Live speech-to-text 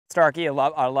Starkey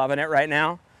are loving it right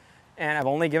now. And I've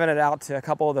only given it out to a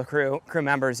couple of the crew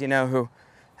members, you know, who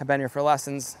have been here for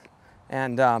lessons.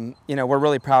 And, you know, we're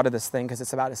really proud of this thing because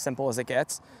it's about as simple as it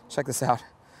gets. Check this out.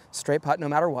 Straight putt no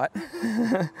matter what.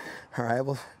 All right,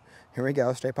 well, here we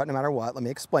go. Straight putt no matter what. Let me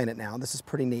explain it now. This is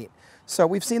pretty neat. So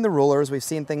we've seen the rulers. We've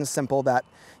seen things simple that,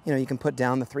 you know, you can put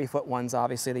down the 3-foot ones,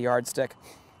 obviously, the yardstick.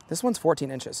 This one's 14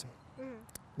 inches.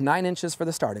 9 inches for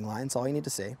the starting line. That's all you need to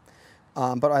see.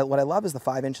 But what I love is the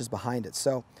 5 inches behind it.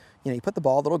 So, you know, you put the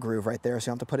ball a little groove right there, so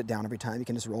you don't have to put it down every time. You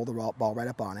can just roll the ball right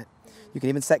up on it. You can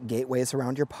even set gateways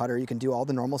around your putter. You can do all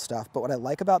the normal stuff. But what I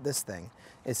like about this thing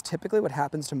is typically what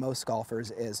happens to most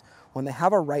golfers is when they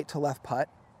have a right to left putt,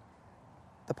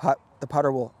 the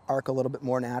putter will arc a little bit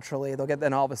more naturally. They'll get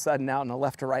then all of a sudden out in a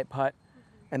left to right putt,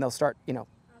 and they'll start, you know,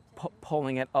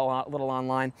 pulling it a little on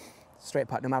line. Straight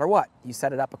putt no matter what. You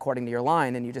set it up according to your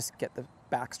line, and you just get the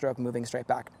backstroke moving straight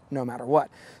back no matter what.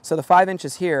 So the 5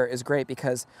 inches here is great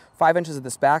because 5 inches of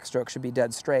this backstroke should be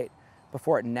dead straight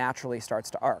before it naturally starts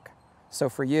to arc. So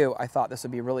for you, I thought this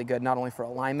would be really good, not only for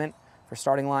alignment, for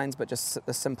starting lines, but just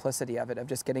the simplicity of it, of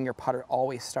just getting your putter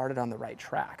always started on the right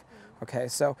track. Okay,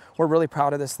 so we're really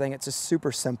proud of this thing. It's just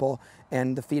super simple,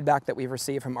 and the feedback that we've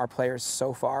received from our players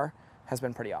so far has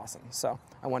been pretty awesome. So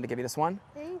I wanted to give you this one.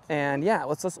 Thank you. And yeah,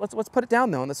 let's put it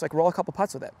down though, and let's like roll a couple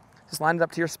putts with it. Just line it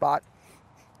up to your spot.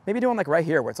 Maybe do one like right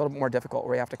here where it's a little bit more difficult,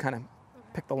 where you have to kind of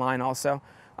pick the line also.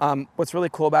 What's really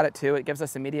cool about it too, it gives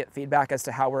us immediate feedback as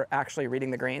to how we're actually reading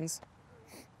the greens.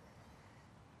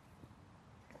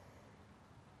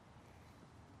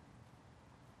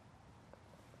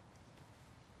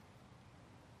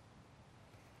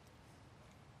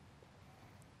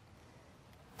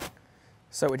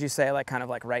 So would you say like kind of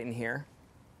like right in here?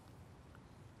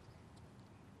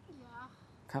 Yeah.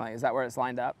 Kind of like, is that where it's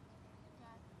lined up? Yeah.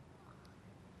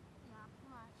 Yeah, pretty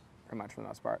much. Pretty much for the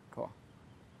most part, cool.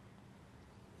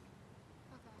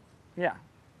 Okay. Yeah,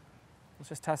 let's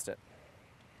just test it.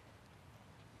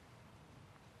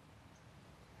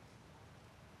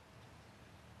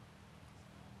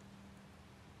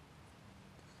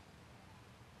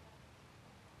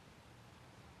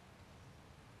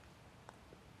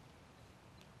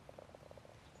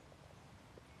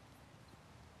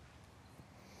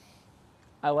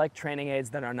 I like training aids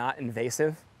that are not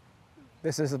invasive.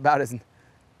 This is about as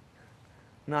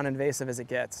non-invasive as it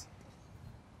gets.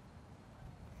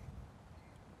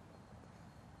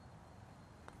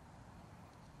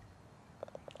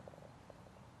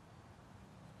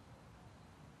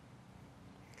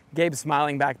 Gabe's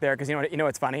smiling back there because you know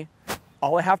what's funny?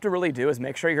 All I have to really do is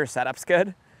make sure your setup's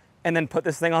good and then put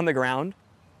this thing on the ground.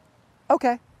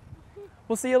 Okay,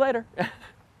 we'll see you later.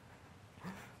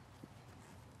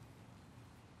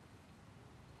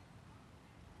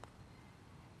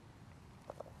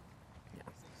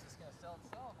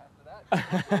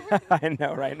 I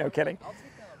know, right? No kidding. I'll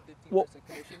take 15%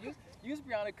 commission. Use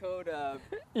Brianna code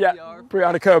yeah, BR.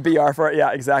 Brianna code BR for it.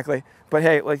 Yeah, exactly. But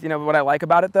hey, like, you know, what I like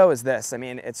about it though is this. I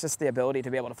mean, it's just the ability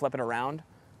to be able to flip it around.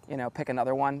 You know, pick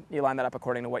another one. You line that up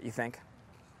according to what you think.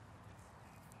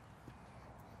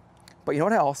 But you know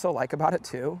what I also like about it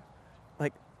too?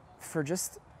 Like, for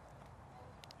just,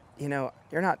 you know,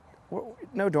 you're not,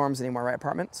 no dorms anymore, right?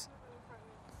 Apartments?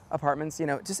 Apartments, you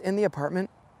know, just in the apartment.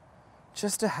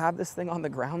 Just to have this thing on the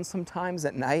ground sometimes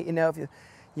at night, you know, if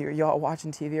you're all watching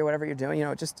TV or whatever you're doing, you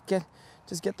know, just get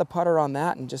the putter on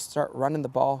that and just start running the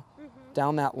ball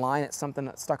down that line at something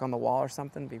that's stuck on the wall or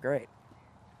something. It'd be great.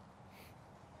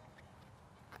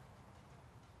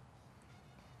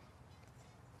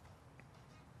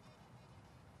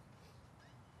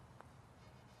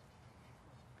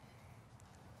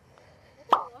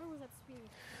 What was that speed?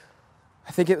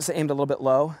 I think it was aimed a little bit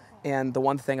low, and the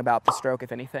one thing about the stroke,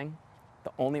 if anything,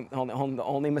 the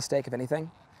only mistake, if anything,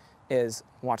 is,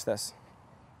 watch this.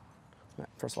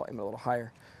 First of all, aim it a little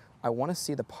higher. I want to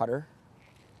see the putter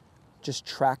just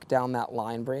track down that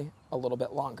line, Bree, a little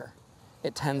bit longer.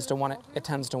 It tends to want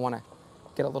to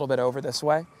get a little bit over this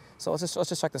way. So let's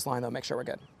just check this line though, make sure we're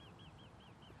good.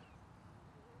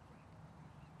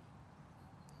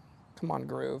 Come on,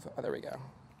 groove. Oh, there we go.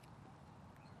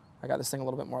 I got this thing a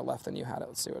little bit more left than you had it.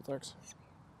 Let's see what works.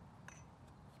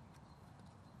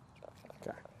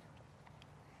 Okay.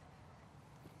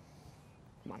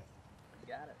 Come on.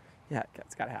 You got it. Yeah,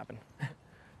 it's got to happen.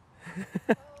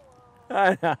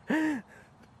 I know. I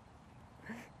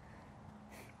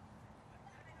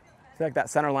feel like that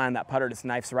center line, that putter just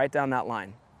knifes right down that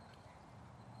line.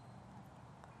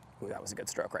 Ooh, that was a good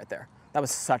stroke right there. That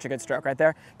was such a good stroke right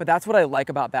there. But that's what I like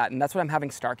about that, and that's what I'm having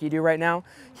Starkey do right now.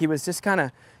 He was just kind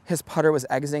of, his putter was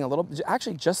exiting a little,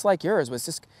 actually just like yours, was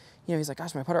just, you know, he's like,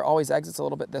 gosh, my putter always exits a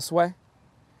little bit this way.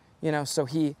 You know, so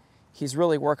he's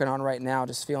really working on right now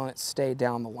just feeling it stay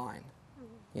down the line,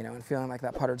 you know, and feeling like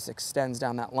that putter just extends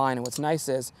down that line. And what's nice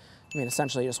is, I mean,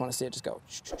 essentially you just want to see it just go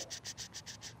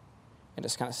and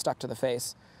just kind of stuck to the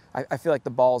face. I feel like the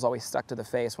ball is always stuck to the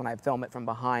face when I film it from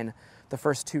behind the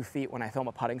first 2 feet when I film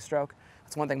a putting stroke.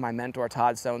 That's one thing my mentor,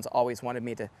 Todd Stones, always wanted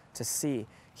me to see.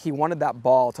 He wanted that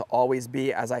ball to always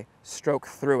be, as I stroke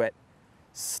through it,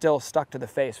 still stuck to the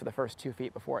face for the first 2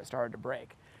 feet before it started to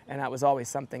break. And that was always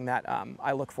something that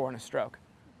I look for in a stroke.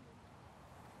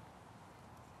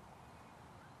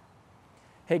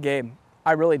 Hey Gabe,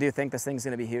 I really do think this thing's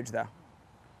gonna be huge though.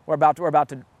 We're about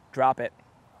to drop it.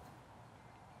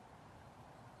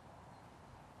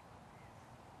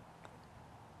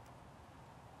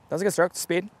 That was a good stroke,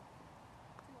 speed.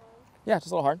 Yeah,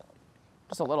 just a little hard.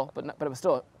 Just a little, but it was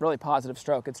still a really positive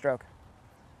stroke, good stroke.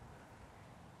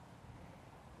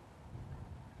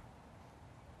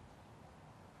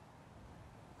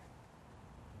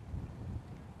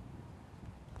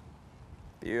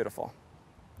 Beautiful.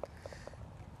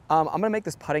 I'm gonna make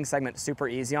this putting segment super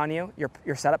easy on you.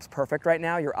 Your setup's perfect right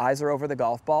now. Your eyes are over the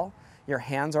golf ball. Your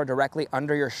hands are directly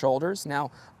under your shoulders. Now,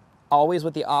 always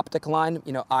with the optic line,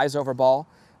 you know, eyes over ball.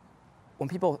 When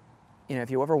people, you know,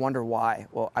 if you ever wonder why,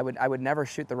 well, I would never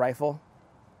shoot the rifle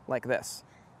like this.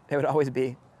 It would always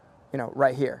be, you know,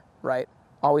 right here, right?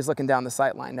 Always looking down the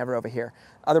sight line, never over here.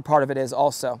 Other part of it is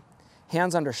also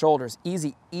hands under shoulders.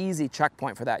 Easy, easy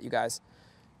checkpoint for that, you guys.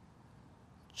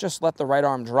 Just let the right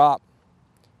arm drop.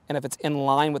 And if it's in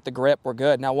line with the grip, we're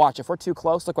good. Now watch, if we're too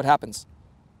close, look what happens.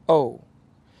 Oh.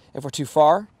 If we're too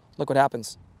far, look what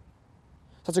happens.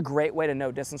 So that's a great way to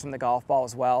know distance from the golf ball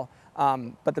as well.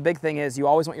 But the big thing is you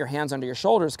always want your hands under your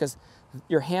shoulders, because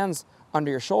your hands under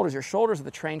your shoulders are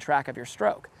the train track of your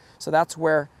stroke. So that's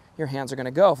where your hands are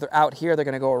gonna go. If they're out here, they're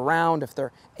gonna go around. If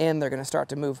they're in, they're gonna start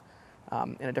to move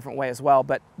in a different way as well.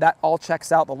 But that all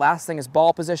checks out. The last thing is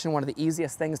ball position, one of the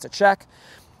easiest things to check.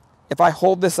 If I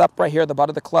hold this up right here, the butt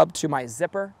of the club, to my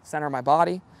zipper, center of my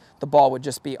body, the ball would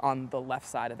just be on the left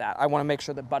side of that. I wanna make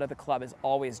sure the butt of the club is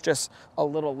always just a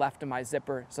little left of my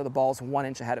zipper, so the ball's 1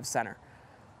 inch ahead of center.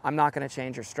 I'm not gonna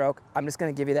change your stroke. I'm just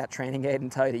gonna give you that training aid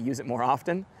and tell you to use it more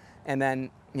often. And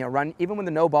then, you know, run, even with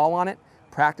the no ball on it,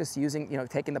 practice using, you know,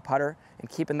 taking the putter and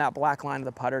keeping that black line of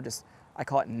the putter, just, I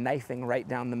call it knifing right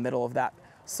down the middle of that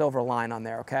silver line on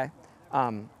there, okay?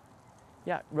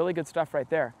 Yeah, really good stuff right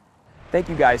there. Thank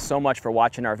you guys so much for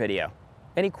watching our video.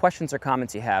 Any questions or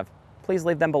comments you have, please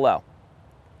leave them below.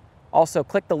 Also,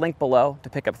 click the link below to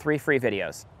pick up 3 free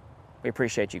videos. We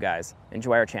appreciate you guys.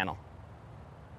 Enjoy our channel.